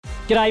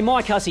G'day,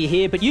 Mike Hussey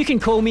here, but you can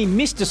call me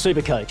Mr.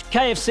 Supercoach.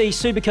 KFC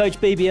Supercoach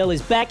BBL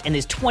is back and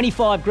there's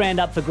 25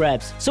 grand up for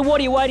grabs. So what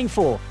are you waiting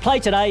for?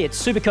 Play today at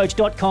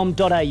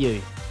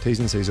supercoach.com.au. T's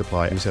and C's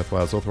apply. New South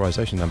Wales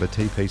authorisation number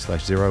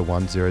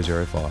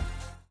TP/01005.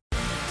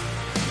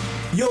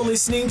 You're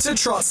listening to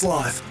Trots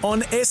Life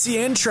on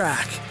SEN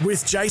Track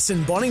with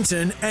Jason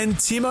Bonington and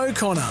Tim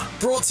O'Connor.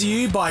 Brought to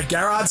you by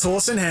Garrard's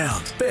Horse and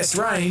Hound. Best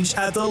range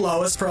at the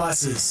lowest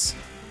prices.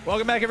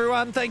 Welcome back,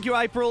 everyone. Thank you,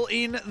 April,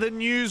 in the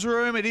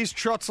newsroom. It is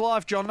Trots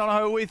Life. John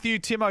Donohoe with you.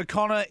 Tim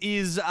O'Connor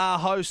is our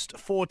host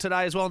for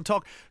today as well. And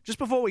talk just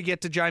before we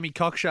get to Jamie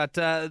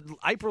Cockshutt,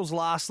 April's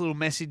last little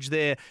message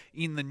there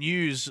in the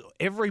news.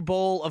 Every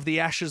ball of the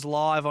Ashes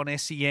live on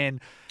SEN.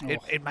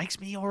 It makes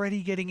me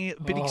already getting a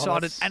bit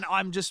excited. And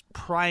I'm just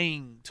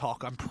praying,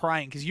 Toc. I'm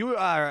praying, because you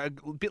are a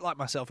bit like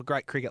myself, a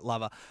great cricket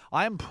lover.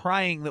 I am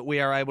praying that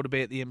we are able to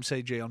be at the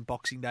MCG on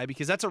Boxing Day,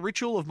 because that's a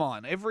ritual of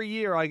mine. Every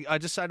year I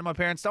just say to my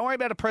parents, don't worry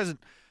about a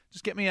present.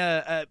 Just get me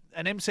an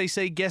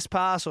MCC guest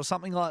pass or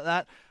something like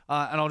that,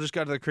 and I'll just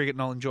go to the cricket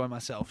and I'll enjoy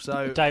myself.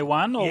 So day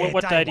one, or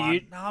what day do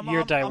you? No,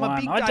 you're day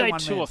one. I day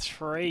 2 man. or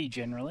 3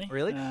 generally.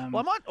 Really? Well,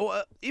 I might.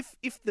 Or if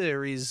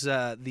there is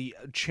the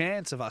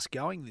chance of us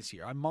going this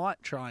year, I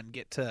might try and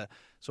get to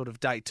sort of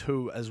day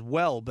 2 as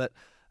well. But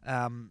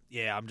I'm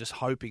just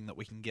hoping that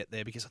we can get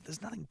there, because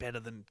there's nothing better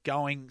than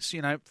going,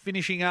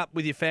 finishing up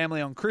with your family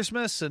on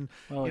Christmas and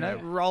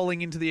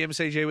rolling into the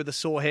MCG with a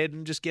sore head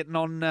and just getting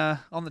on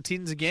the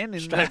tins again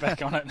and straight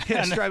back on it.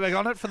 Straight back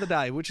on it for the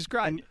day, which is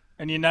great.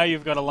 And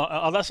you've got a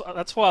lot.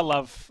 That's why I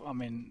love. I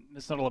mean,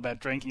 it's not all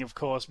about drinking, of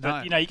course,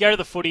 but No. you go to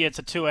the footy. It's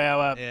a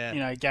 2-hour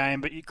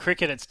game, but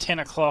cricket, it's 10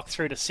 o'clock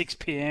through to 6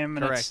 p.m.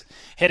 and Correct. it's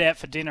head out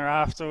for dinner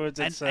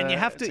afterwards. And you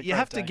have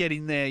to get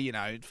in there,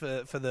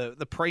 for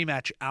the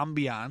pre-match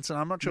ambiance. And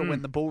I'm not sure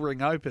when the bull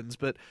ring opens,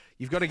 but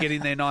you've got to get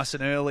in there nice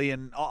and early.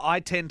 And I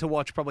tend to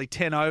watch probably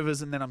 10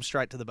 overs, and then I'm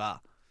straight to the bar.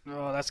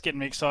 Oh, that's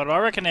getting me excited. I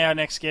reckon our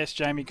next guest,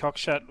 Jamie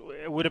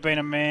Cockshutt, would have been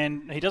a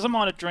man. He doesn't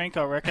mind a drink,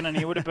 I reckon, and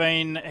he would have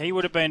been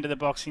to the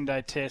Boxing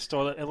Day test,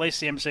 or at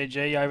least the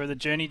MCG over the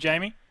journey.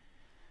 Jamie.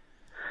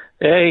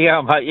 There you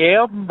go, mate.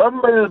 Yeah, I've been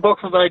to the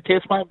Boxing Day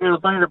test, mate, but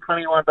I've been to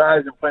 21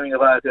 days and plenty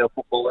of AFL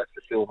football, that's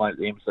for sure, mate,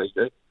 the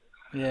MCG.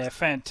 Yeah,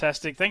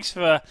 fantastic. Thanks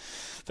for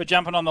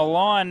jumping on the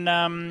line.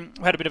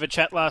 We had a bit of a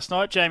chat last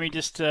night, Jamie,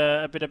 just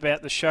a bit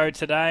about the show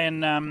today.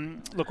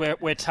 And look,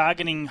 we're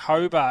targeting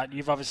Hobart.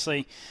 You've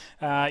obviously,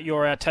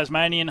 you're our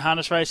Tasmanian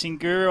harness racing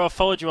guru. I've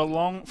followed you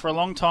for a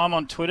long time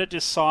on Twitter,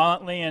 just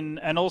silently,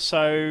 and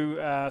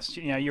also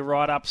your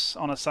write-ups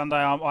on a Sunday.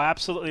 I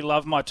absolutely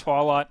love my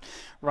Twilight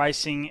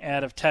racing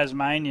out of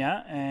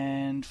Tasmania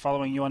and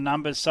following your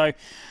numbers. So,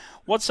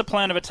 what's the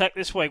plan of attack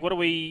this week? Where are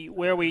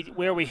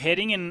we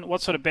heading, and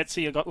what sort of bets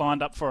have you got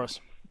lined up for us?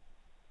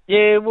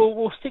 Yeah,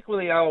 we'll stick with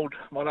the old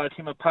motto,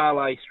 Tim, a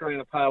parlay 3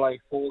 and a parlay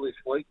 4 this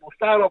week. We'll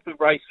start off with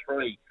race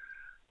 3,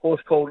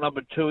 horse called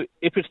number 2.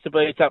 If it's to be,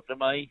 it's up to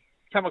me.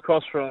 Come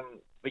across from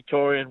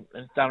Victoria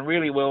and done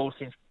really well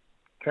since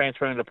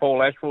transferring to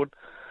Paul Ashwood.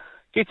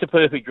 Gets a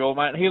perfect draw,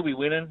 mate, and he'll be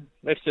winning.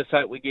 Let's just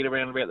hope we get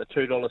around about the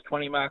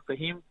 $2.20 mark for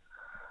him.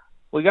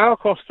 We go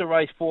across to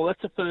race 4.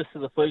 That's the first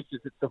of the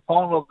features. It's the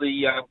final of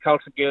the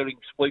Carlton Gelding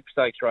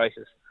sweepstakes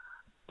races.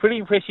 Pretty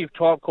impressive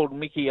type called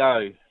Mickey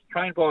O.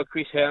 Trained by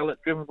Chris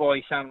Howlett, driven by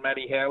his son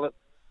Matty Howlett.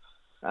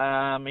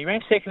 He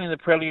ran second in the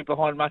prelude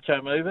behind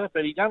Macho Mover,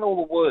 but he done all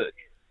the work.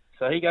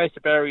 So he goes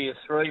to barrier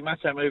 3.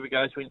 Macho Mover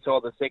goes to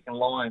inside the second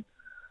line.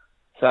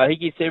 So he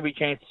gets every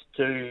chance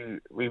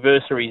to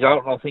reverse the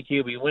result, and I think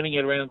he'll be winning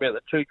it around about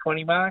the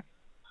 $2.20 mark.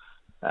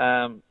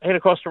 Head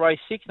across to race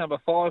 6, number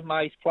 5,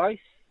 Mays Place.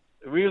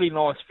 A really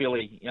nice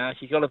filly.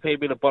 She's got a fair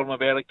bit of bottom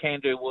about it, can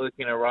do work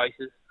in her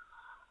races.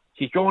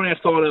 She's drawn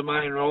outside her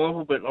main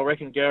rival, but I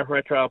reckon Gareth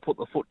Rattray will put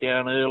the foot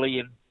down early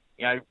and,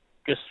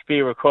 just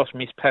spear across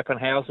Miss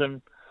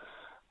Pappenhausen,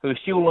 who's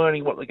still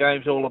learning what the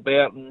game's all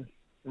about and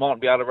might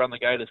be able to run the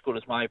gate as good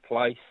as May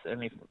Place.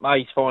 And if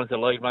Mays finds the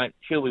lead, mate,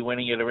 she'll be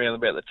winning it around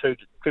about the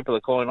triple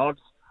the coin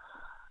odds.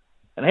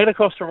 And head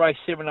across to race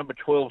 7, number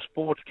 12,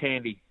 Sports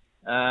Candy.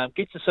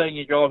 Gets the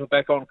senior driver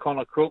back on,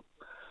 Connor Crook.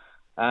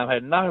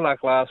 Had no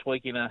luck last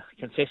week in a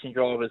concession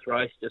driver's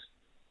race, just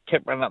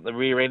kept running up the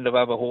rear end of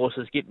other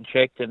horses, getting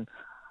checked, and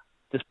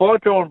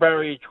despite drawing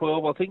barrier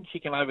 12, I think she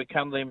can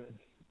overcome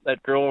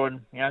that draw,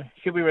 and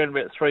she'll be around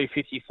about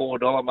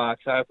 $3.54 mark.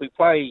 So if we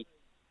play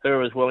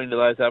her as well into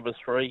those other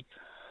 3,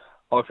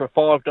 like for a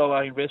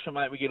 $5 investment,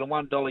 mate, we get a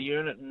 $1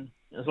 unit, and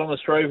as long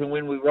as 3 of them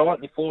win, we right,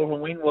 and if 4 of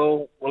them win,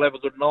 we'll have a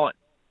good night.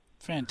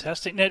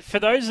 Fantastic. Now, for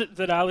those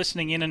that are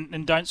listening in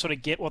and don't sort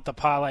of get what the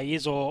parlay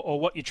is or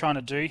what you're trying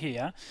to do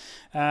here,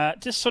 can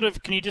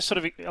you just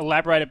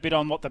elaborate a bit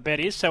on what the bet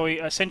is? So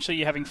essentially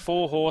you're having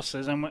 4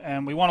 horses,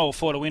 and we want all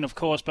 4 to win, of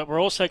course, but we're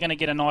also going to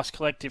get a nice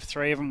collective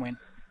 3 of them win.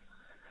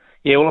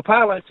 Yeah, well, a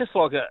parlay is just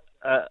like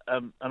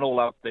an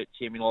all-up bet,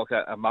 Jimmy, like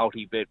a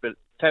multi-bet, but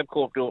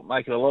Tabcorp do it,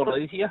 make it a lot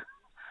easier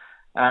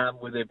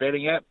with their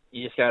betting app.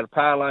 You just go to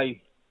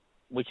parlay,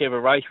 whichever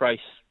race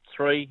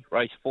 3,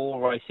 race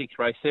 4, race 6,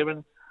 race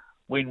 7,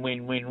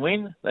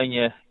 win. Then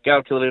you go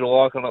up to the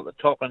little icon at the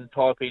top and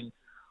type in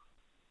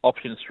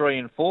options 3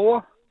 and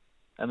 4,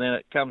 and then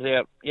it comes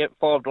out, $5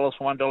 for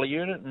 $1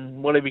 unit,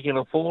 and whatever you can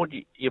afford,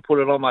 you put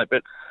it on, mate.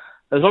 But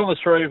as long as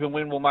 3 of them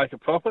win, we'll make a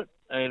profit,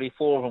 and if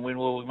 4 of them win,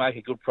 we'll make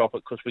a good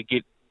profit because we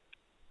get,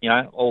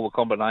 all the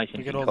combinations.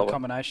 We get all the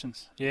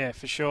combinations. Yeah,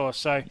 for sure.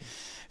 So,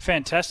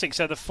 fantastic.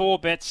 So, the 4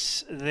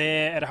 bets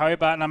there at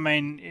Hobart, and I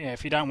mean,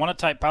 if you don't want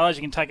to take parlays,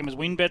 you can take them as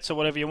win bets or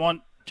whatever you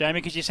want, Jamie,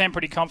 because you sound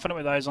pretty confident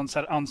with those on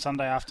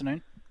Sunday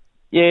afternoon.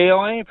 Yeah,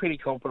 I am pretty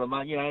confident,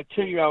 mate.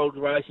 2-year-old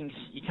racing,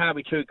 you can't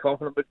be too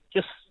confident, but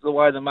just the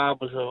way the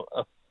marbles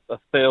are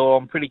fell,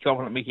 I'm pretty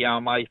confident Mickey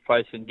Owen May's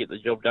place can get the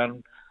job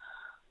done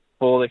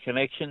for the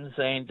connections.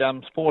 And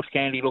Sports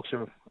Candy looks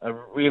a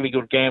really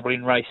good gamble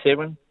in race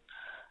 7.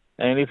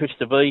 And if it's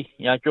to be,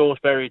 Jaws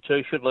Barrier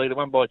 2 should lead. It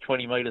won by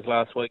 20 metres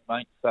last week,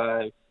 mate.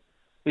 So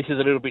this is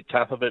a little bit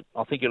tougher, but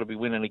I think it'll be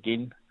winning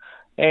again.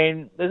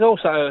 And there's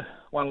also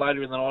one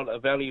later in the night, a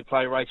value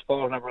play race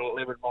 5, number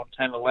 11,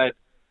 Montana Lad.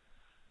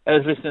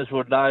 As listeners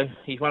would know,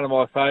 he's one of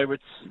my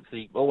favourites.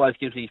 He always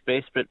gives his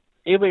best, but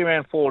he'll be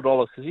around $4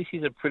 because this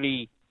is a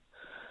pretty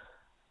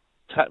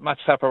much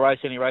tougher race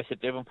than he raced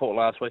at Devonport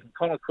last week. And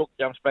Connor Cook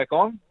jumps back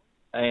on,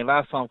 and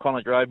last time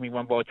Connor drove me,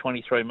 won by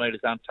 23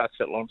 metres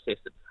untouched at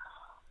Launceston.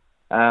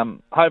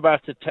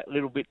 Hobart's a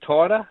little bit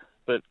tighter,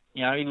 but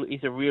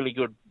he's a really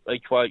good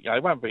each way. He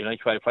won't be an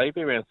each way play. He'll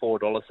be around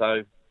 $4,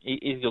 so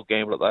he's a good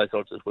gamble at those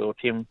odds as well,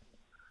 Tim.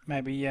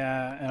 Maybe,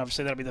 and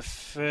obviously that'll be the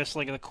first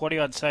leg of the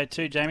quaddie, I'd say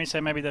too, Jamie. So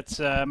maybe that's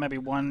maybe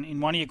one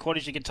of your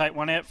quaddies you could take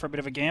one out for a bit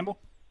of a gamble.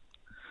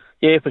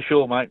 Yeah, for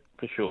sure, mate,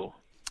 for sure.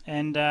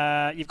 And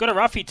you've got a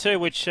roughie too,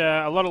 which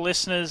a lot of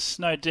listeners,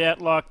 no doubt,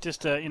 like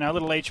just a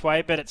little each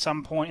way bet at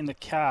some point in the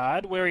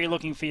card. Where are you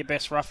looking for your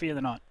best roughie of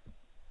the night?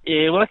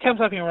 Yeah, well, it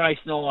comes up in race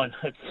 9.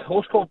 It's a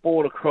horse called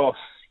Border Cross.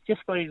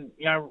 Just been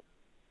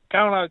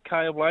going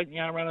okay of late,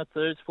 running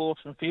 3rds, 4ths,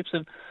 and 5ths,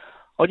 and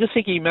I just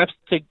think he maps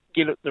to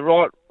get the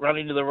right run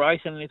into the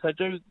race, and if they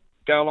do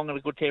go along at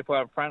a good tempo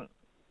up front,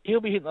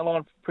 he'll be hitting the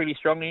line pretty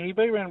strongly, and he'll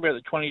be around about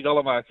the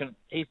 $20 mark, and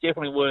he's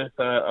definitely worth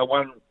a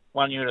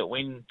one unit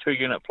win, 2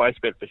 unit place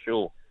bet for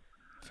sure.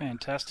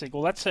 Fantastic.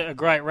 Well, that's a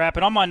great wrap.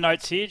 And on my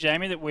notes here,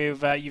 Jamie,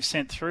 that you've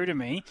sent through to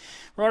me,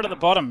 right at the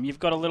bottom, you've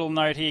got a little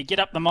note here. Get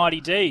up the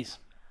mighty D's.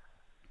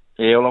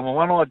 Yeah, well, I'm a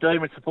one-eyed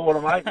demon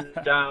supporter, mate,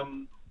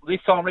 and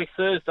this time next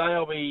Thursday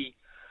I'll be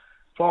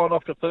flying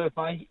off to Perth,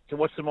 mate, to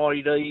watch the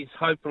Mighty D's,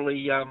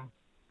 hopefully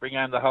bring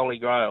home the Holy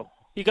Grail.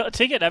 You got a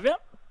ticket, have you?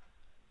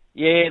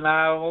 Yeah, no,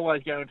 I'm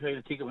always guaranteed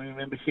a ticket with my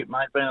membership,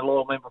 mate. Been a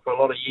loyal member for a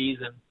lot of years,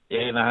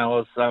 and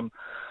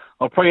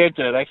I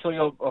preempted it, actually.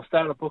 I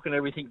started booking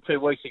everything 2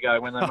 weeks ago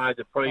when they made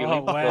the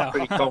prelim. Wow. I was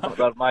pretty confident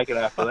I'd make it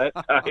after that.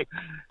 So,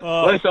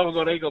 at least I haven't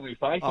got egg on my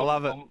face. I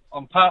love it.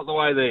 I'm part of the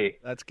way there.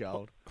 That's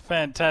gold.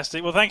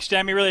 Fantastic. Well, thanks,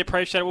 Jamie. Really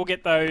appreciate it. We'll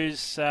get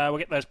those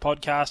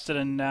podcasted,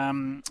 and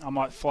I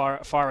might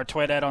fire a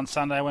tweet out on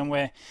Sunday when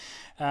we're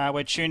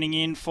tuning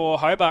in for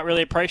Hobart.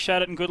 Really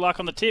appreciate it, and good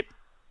luck on the tip.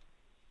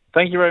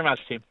 Thank you very much,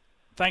 Tim.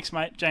 Thanks,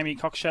 mate. Jamie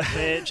Cockshutt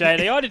there,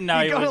 JD. I didn't know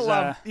he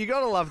was... You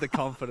got to love the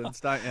confidence,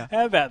 don't you?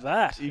 How about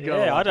that?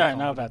 I don't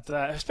know about confidence.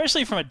 that,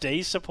 especially from a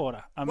D's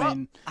supporter. I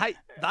mean... Hey,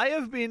 they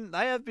have been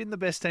the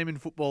best team in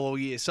football all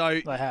year.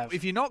 So they have.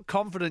 If you're not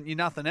confident, you're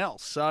nothing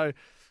else. So...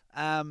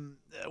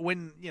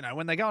 when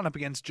they're going up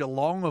against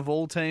Geelong of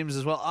all teams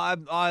as well,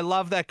 I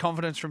love that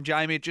confidence from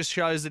Jamie. It just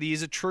shows that he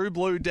is a true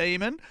blue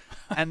demon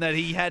and that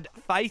he had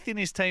faith in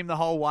his team the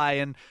whole way.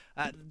 And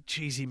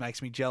he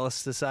makes me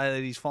jealous to say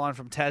that he's flying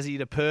from Tassie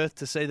to Perth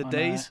to see the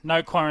D's.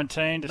 No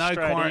quarantine. No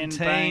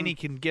quarantine. He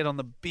can get on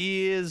the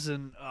beers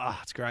and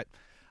it's great.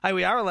 Hey,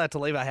 we are allowed to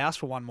leave our house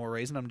for one more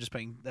reason. I'm just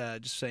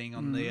seeing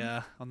on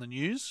the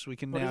news. We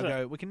can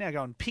now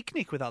go and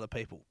picnic with other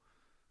people.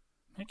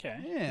 Okay.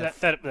 Yeah.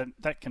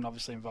 That can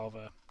obviously involve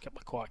a couple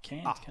of quiet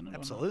cans, can it?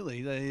 Absolutely.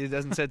 It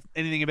doesn't say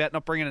anything about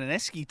not bringing an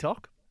esky,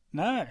 Toc.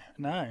 No.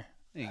 There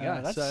you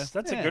go. That's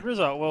a good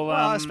result.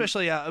 Well,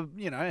 especially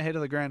ahead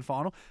of the grand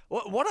final.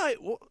 I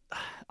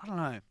don't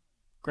know.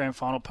 Grand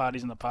final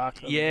parties in the park.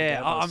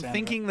 Yeah, I'm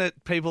thinking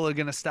that people are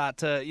going to start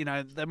to,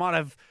 they might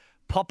have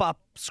pop-up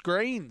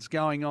screens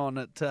going on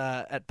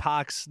at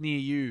parks near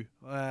you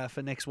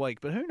for next week.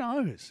 But who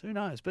knows?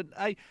 But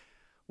hey.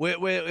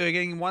 We're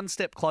getting one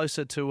step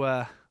closer to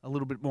a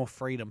little bit more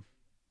freedom.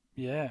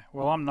 Yeah,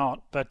 well, I'm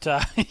not, but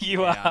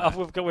you are.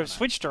 We've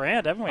switched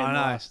around, haven't we?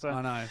 I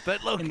know.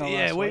 But look,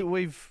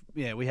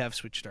 we have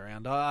switched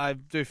around. I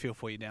do feel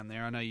for you down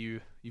there. I know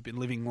you've been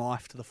living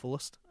life to the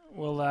fullest.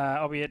 Well,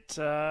 I'll be at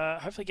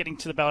hopefully getting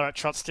to the Ballarat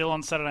Trots still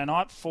on Saturday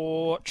night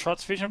for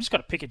Trots Vision. I've just got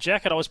to pick a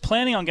jacket. I was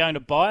planning on going to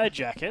buy a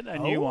jacket, a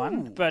new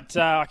one, but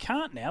I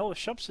can't now. The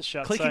shops are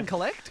shut. Click and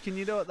collect? Can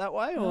you do it that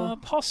way? Or?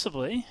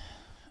 Possibly.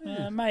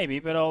 Maybe,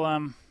 but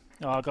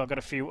I've got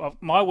a few.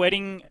 My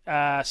wedding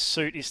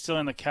suit is still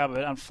in the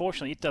cupboard.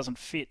 Unfortunately, it doesn't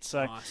fit,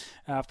 so nice.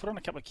 I've put on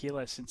a couple of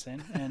kilos since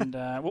then, and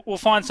we'll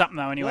find something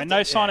though. Anyway,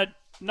 no sign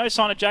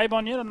of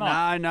J-Bon yet, or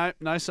not?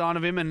 No sign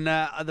of him, and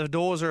the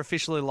doors are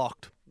officially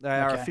locked. They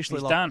are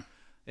officially locked. Done.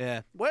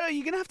 Yeah. Well,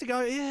 you're going to have to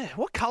go,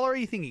 what colour are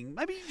you thinking?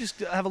 Maybe you just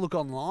have a look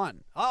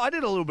online. I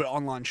did a little bit of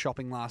online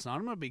shopping last night.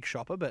 I'm not a big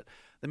shopper, but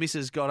the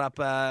missus got up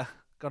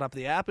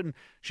the app, and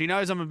she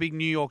knows I'm a big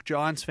New York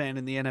Giants fan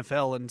in the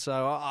NFL, and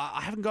so I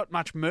haven't got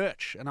much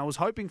merch, and I was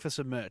hoping for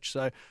some merch.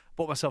 So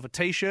bought myself a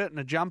T-shirt and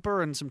a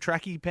jumper and some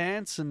tracky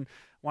pants, and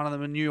one of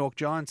them a New York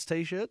Giants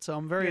T-shirt. So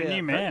I'm very...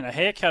 new man, a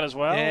haircut as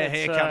well. Yeah,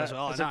 haircut as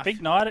well. It was a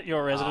big night at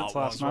your residence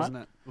last night. Wasn't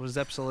it? It was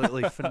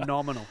absolutely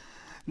phenomenal.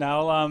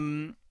 No,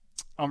 I'm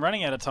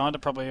running out of time to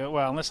probably,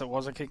 unless it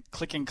was a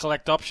click and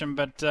collect option,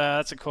 but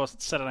that's, of course,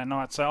 Saturday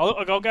night. So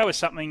I'll go with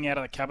something out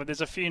of the cupboard.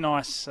 There's a few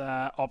nice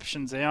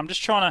options there. I'm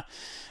just trying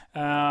to,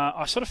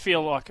 I sort of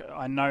feel like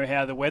I know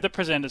how the weather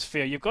presenters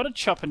feel. You've got to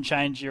chop and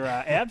change your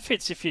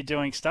outfits if you're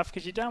doing stuff,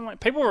 because you don't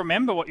want, people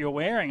remember what you're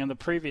wearing on the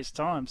previous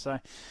time. So,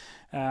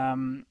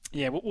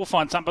 we'll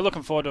find something. But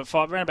looking forward to it.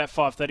 Around about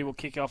 5:30, we'll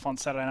kick off on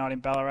Saturday night in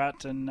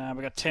Ballarat, and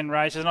we've got 10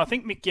 races. And I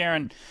think Mick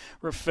Guerin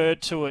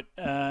referred to it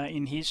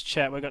in his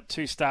chat. We've got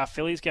 2 star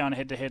fillies going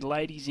head-to-head,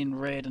 Ladies in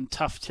Red and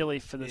Tough Tilly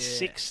for the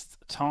 6th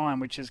time,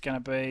 which is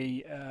going to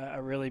be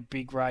a really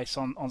big race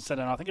on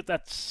Saturday night. I think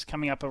that's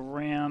coming up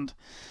around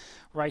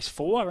race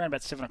 4, around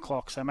about 7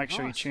 o'clock, so make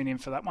sure you tune in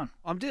for that one.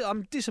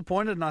 I'm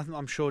disappointed, and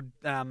I'm sure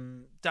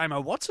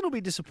Damo Watson will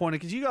be disappointed,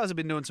 because you guys have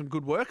been doing some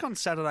good work on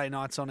Saturday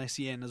nights on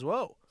SEN as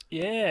well.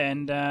 Yeah,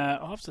 and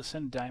I'll have to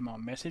send Damo a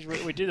message.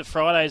 We do the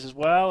Fridays as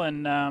well,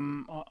 and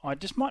I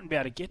just mightn't be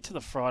able to get to the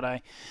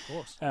Friday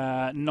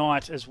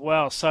night as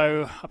well,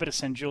 so I better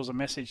send Jules a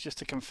message just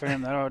to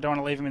confirm that. I don't want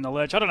to leave him in the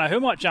lurch. I don't know who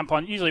might jump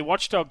on. Usually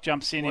Watchdog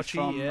jumps in.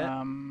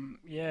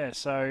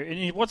 So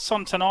and what's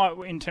on tonight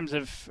in terms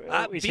of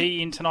is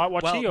he in tonight,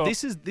 Watchy? Well,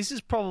 this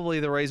is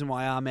probably the reason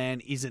why our man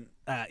isn't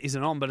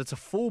on, but it's a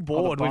full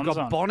board. We've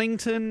got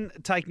Bonington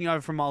taking over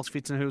from Miles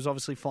Fitzen, who was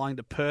obviously flying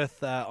to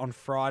Perth on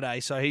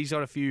Friday, so he's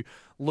got a few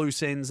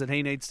loose ends that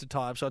he needs to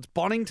tie up. So it's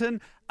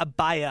Bonington,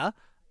 Abaya,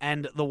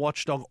 and the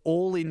Watchdog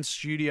all in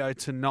studio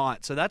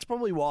tonight. So that's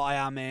probably why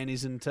our man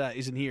isn't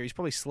here. He's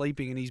probably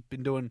sleeping, and he's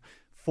been doing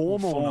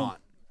form all night.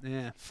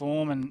 Yeah,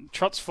 form and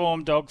Trots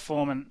form, dog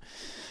form,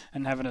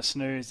 and having a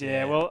snooze.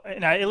 Yeah. Well,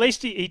 at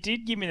least he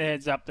did give me the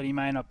heads up that he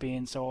may not be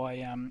in, so I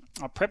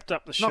prepped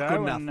up the show. Not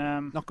good enough.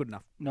 And, not good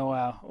enough. No,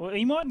 well,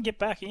 he mightn't get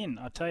back in.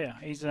 I tell you,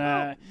 he's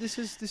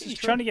he's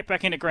trying to get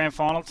back in at grand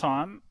final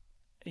time.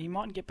 He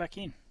mightn't get back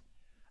in.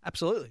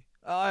 Absolutely,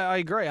 I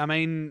agree. I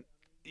mean,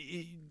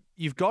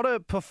 you've got to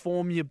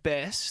perform your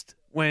best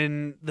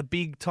when the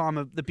big time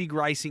of the big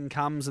racing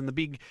comes and the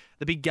big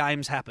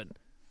games happen.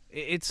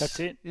 That's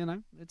it.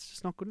 It's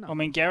just not good enough. I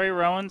mean, Gary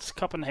Rowan's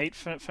copping heat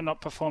for not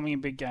performing in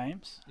big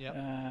games. Yep.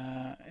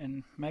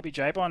 And maybe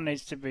J-Bond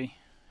needs to be,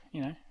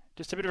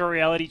 just a bit of a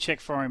reality check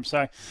for him.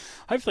 So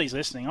hopefully he's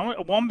listening.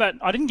 Wombat,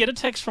 I didn't get a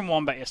text from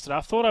Wombat yesterday. I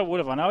thought I would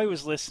have. I know he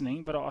was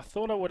listening, but I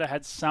thought I would have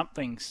had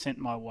something sent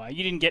my way.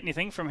 You didn't get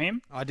anything from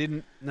him? I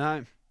didn't,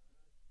 no.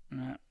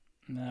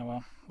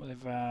 No,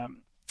 well,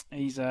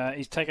 he's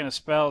taken a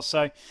spell,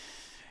 so...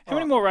 How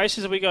many more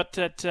races have we got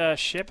at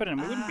Shepparton?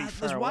 We wouldn't be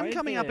far There's one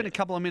coming up in a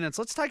couple of minutes.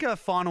 Let's take a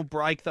final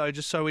break, though,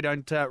 just so we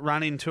don't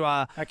run into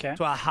our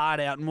hard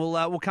out, and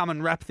we'll come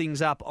and wrap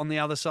things up on the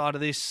other side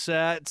of this.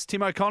 It's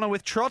Tim O'Connor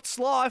with Trots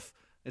Life.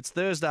 It's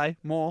Thursday.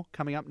 More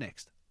coming up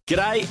next.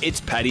 G'day, it's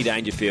Paddy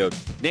Dangerfield.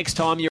 Next time you're